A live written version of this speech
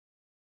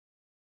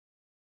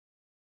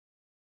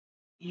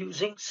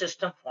Using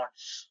system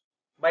fonts.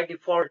 By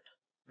default,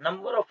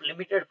 number of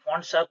limited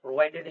fonts are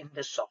provided in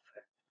this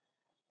software.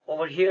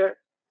 Over here,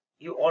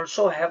 you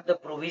also have the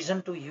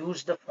provision to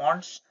use the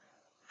fonts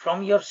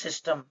from your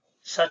system,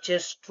 such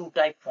as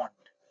TrueType font,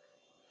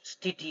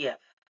 TTF.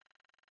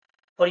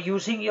 For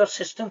using your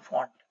system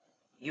font,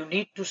 you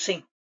need to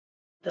sync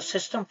the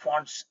system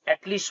fonts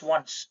at least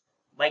once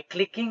by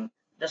clicking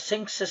the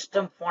Sync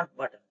System Font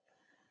button.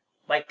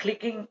 By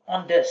clicking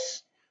on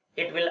this,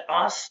 it will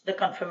ask the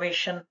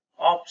confirmation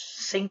of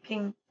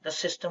syncing the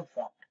system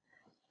font.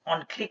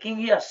 On clicking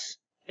yes,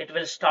 it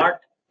will start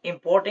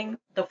importing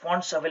the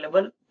fonts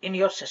available in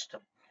your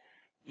system.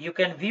 You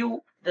can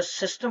view the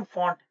system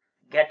font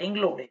getting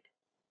loaded.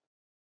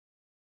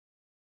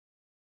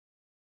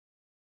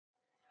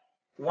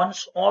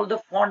 Once all the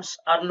fonts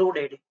are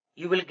loaded,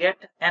 you will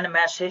get a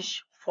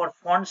message for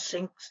font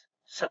sync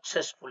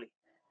successfully.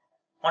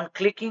 On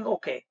clicking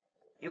OK,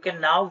 you can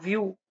now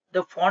view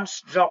the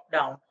fonts drop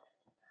down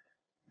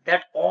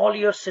that all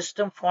your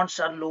system fonts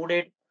are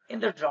loaded in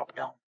the drop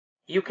down.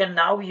 You can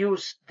now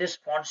use these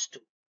fonts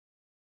too.